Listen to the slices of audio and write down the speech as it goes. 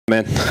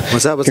Man,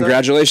 What's up?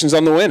 Congratulations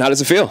on the win. How does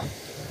it feel?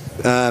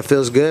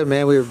 Feels good,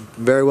 man. We were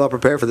very well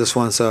prepared for this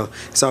one, so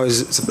it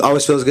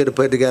always feels good to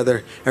put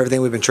together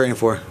everything we've been training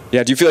for.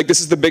 Yeah. Do you feel like this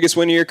is the biggest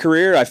win of your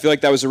career? I feel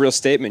like that was a real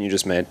statement you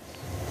just made.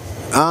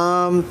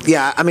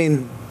 Yeah. I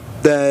mean,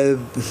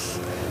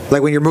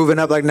 like when you're moving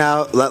up like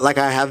now, like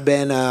I have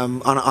been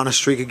on a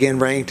streak again,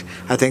 ranked.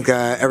 I think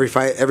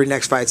every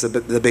next fight's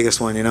the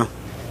biggest one, you know.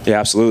 Yeah,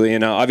 absolutely.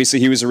 And obviously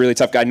he was a really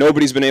tough guy.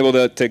 Nobody's been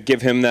able to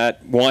give him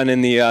that one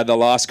in the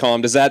loss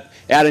column. Does that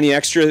add any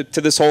extra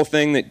to this whole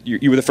thing that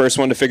you were the first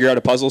one to figure out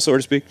a puzzle, so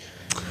to speak?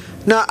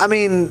 No, I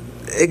mean,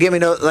 it gave me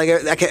no, like,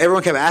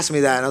 everyone kept asking me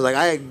that, and I was like,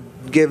 I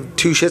give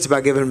two shits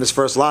about giving him his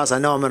first loss. I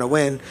know I'm going to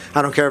win.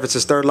 I don't care if it's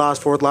his third loss,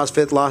 fourth loss,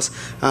 fifth loss.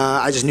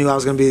 I just knew I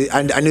was going to be,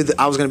 I knew that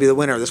I was going to be the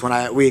winner of this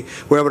one. We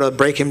were able to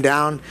break him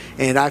down,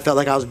 and I felt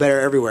like I was better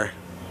everywhere.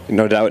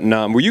 No doubt.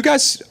 And were you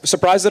guys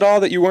surprised at all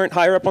that you weren't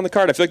higher up on the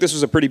card? I feel like this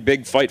was a pretty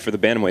big fight for the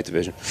bantamweight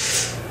division.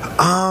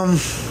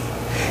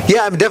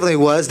 Yeah, it definitely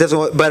was.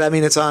 But I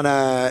mean, it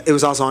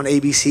was also on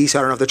ABC, so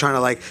I don't know if they're trying to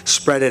like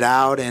spread it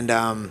out. And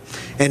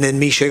then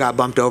Misha got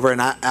bumped over,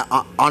 and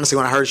I honestly,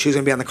 when I heard she was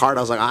gonna be on the card,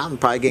 I was like, I'm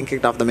probably getting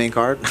kicked off the main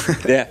card.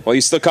 Yeah, well,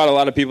 you still caught a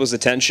lot of people's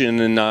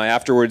attention, and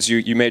afterwards,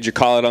 you made your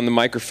call out on the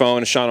microphone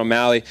to Sean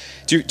O'Malley.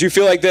 Do you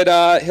feel like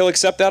that he'll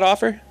accept that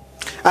offer?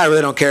 I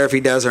really don't care if he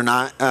does or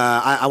not.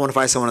 I want to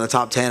fight someone in the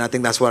top 10. I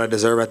think that's what I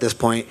deserve at this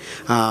point.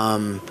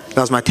 That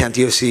was my 10th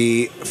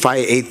UFC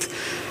fight,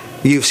 8th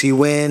UFC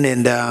win,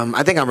 and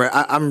I think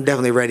I'm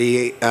definitely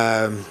ready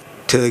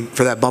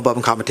for that bump up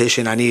in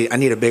competition. I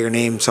need a bigger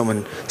name,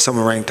 someone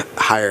ranked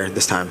higher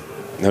this time.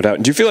 No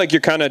doubt. Do you feel like you're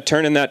kind of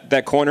turning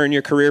that corner in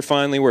your career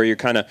finally, where you're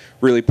kind of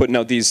really putting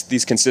out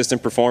these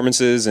consistent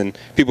performances, and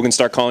people can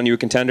start calling you a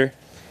contender?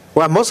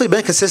 Well, I've mostly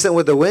been consistent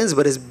with the wins,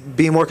 but it's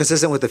being more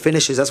consistent with the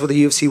finishes. That's what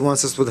the UFC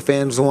wants. That's what the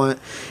fans want,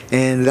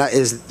 and that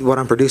is what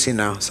I'm producing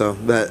now. So,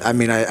 I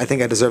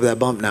think I deserve that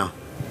bump now.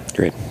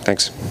 Great.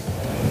 Thanks.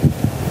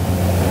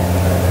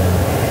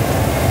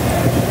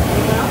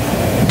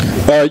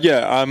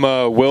 Yeah, I'm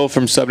Will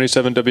from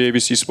 77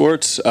 WABC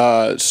Sports.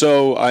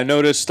 So I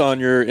noticed on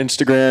your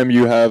Instagram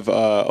you have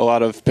a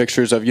lot of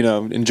pictures of,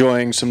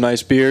 enjoying some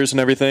nice beers and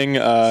everything,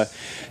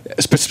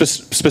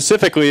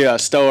 specifically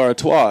Stella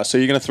Artois. So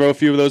you're going to throw a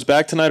few of those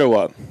back tonight or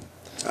what?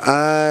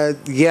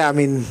 Yeah, I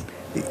mean,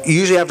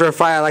 usually after a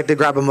fight I like to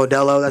grab a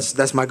Modelo.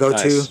 That's my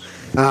go-to.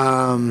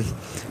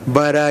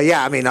 Nice.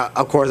 Yeah, I mean,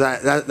 of course,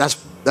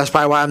 that's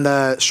probably why I'm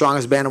the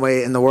strongest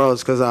bantamweight in the world, is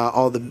because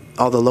all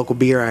the local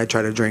beer I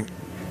try to drink.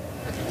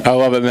 I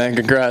love it, man.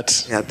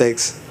 Congrats. Yeah,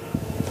 thanks.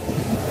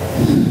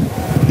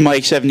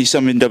 Mike,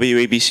 77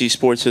 WABC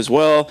Sports as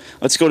well.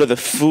 Let's go to the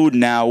food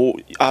now.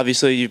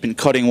 Obviously, you've been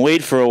cutting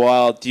weight for a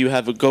while. Do you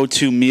have a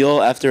go-to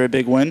meal after a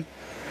big win?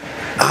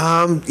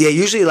 Yeah,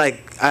 usually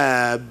like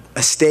a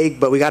steak,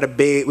 but we got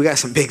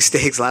some big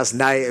steaks last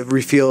night,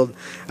 refueled.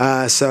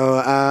 I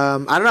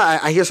don't know.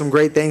 I hear some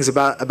great things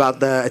about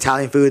the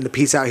Italian food and the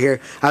pizza out here.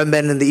 I haven't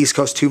been in the East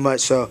Coast too much,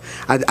 so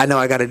I know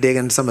I got to dig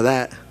into some of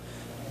that.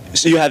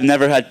 So you've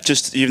never had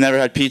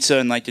pizza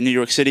in like the New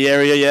York City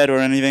area yet or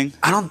anything?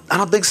 I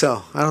don't think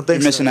so. You're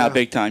missing out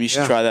big time. You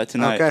should try that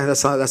tonight. Okay,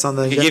 that's on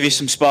the. I can give you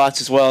some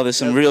spots as well. There's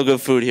some real good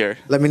food here.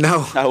 Let me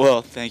know. I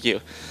will. Thank you.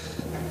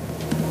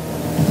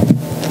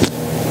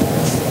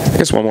 I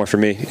guess one more for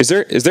me. Is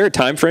there a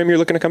time frame you're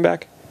looking to come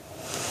back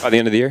by the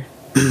end of the year?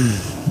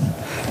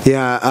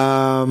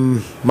 Yeah,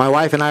 my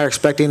wife and I are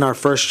expecting our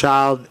first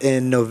child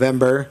in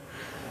November.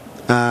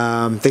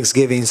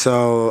 Thanksgiving,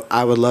 so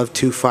I would love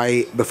to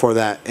fight before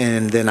that,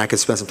 and then I could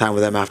spend some time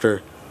with them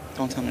after.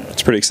 Don't tell me.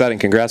 It's pretty exciting.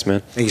 Congrats,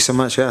 man. Thank you so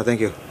much. Yeah,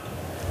 thank you.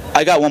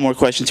 I got one more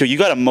question too. You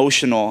got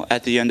emotional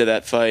at the end of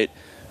that fight.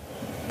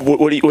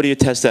 What do you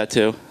attest that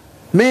to?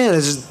 Man,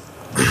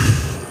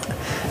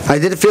 I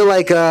did feel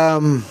like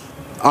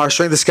our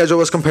strength of schedule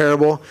was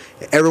comparable.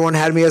 Everyone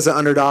had me as an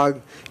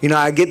underdog.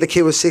 I get the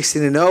kid was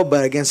 16-0,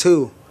 but against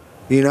who?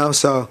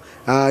 So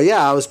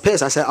yeah, I was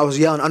pissed. I was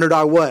yelling,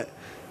 underdog what?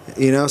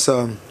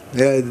 So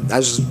yeah, I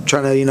was just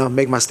trying to,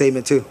 make my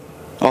statement too.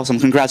 Awesome.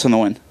 Congrats on the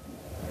win.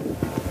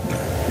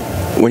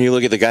 When you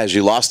look at the guys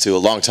you lost to a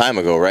long time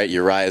ago, right?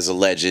 Uriah is a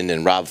legend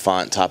and Rob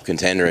Font, top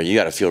contender, and you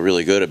got to feel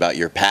really good about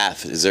your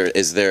path. Is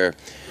there,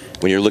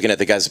 when you're looking at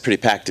the guys, a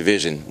pretty packed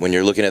division, when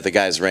you're looking at the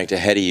guys ranked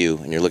ahead of you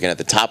and you're looking at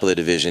the top of the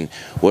division,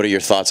 what are your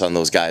thoughts on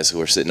those guys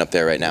who are sitting up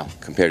there right now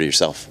compared to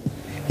yourself?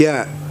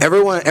 Yeah,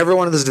 everyone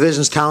in this division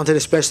is talented,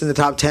 especially in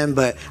the top 10,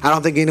 but I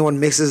don't think anyone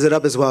mixes it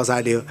up as well as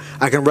I do.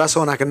 I can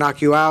wrestle and I can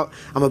knock you out.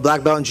 I'm a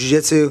black belt in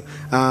jiu-jitsu.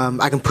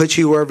 I can put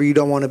you wherever you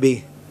don't want to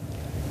be.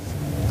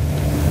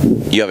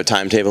 You have a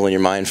timetable in your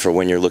mind for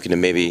when you're looking to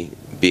maybe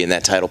be in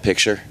that title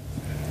picture?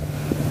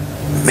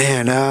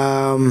 Man,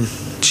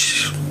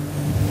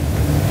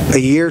 a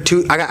year or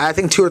two. I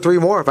think 2 or 3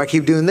 more. If I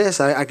keep doing this,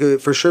 I could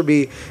for sure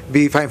be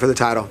fighting for the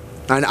title.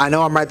 I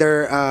know I'm right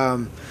there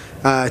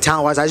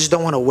talent-wise. I just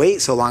don't want to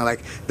wait so long.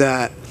 Like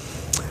I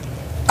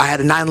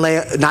had a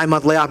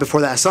 9-month layoff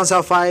before that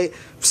Sunset fight,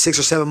 6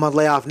 or 7 month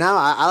layoff. Now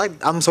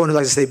I'm someone who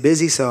likes to stay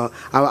busy, so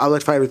I would like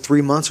to fight every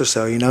 3 months or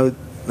so.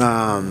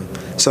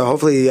 So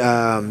hopefully,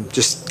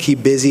 just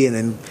keep busy, and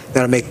then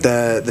that'll make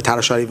the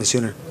title shot even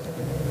sooner.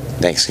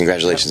 Thanks.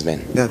 Congratulations,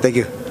 man. Yeah, thank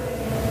you.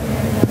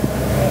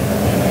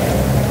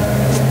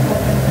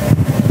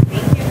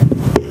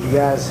 You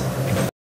guys.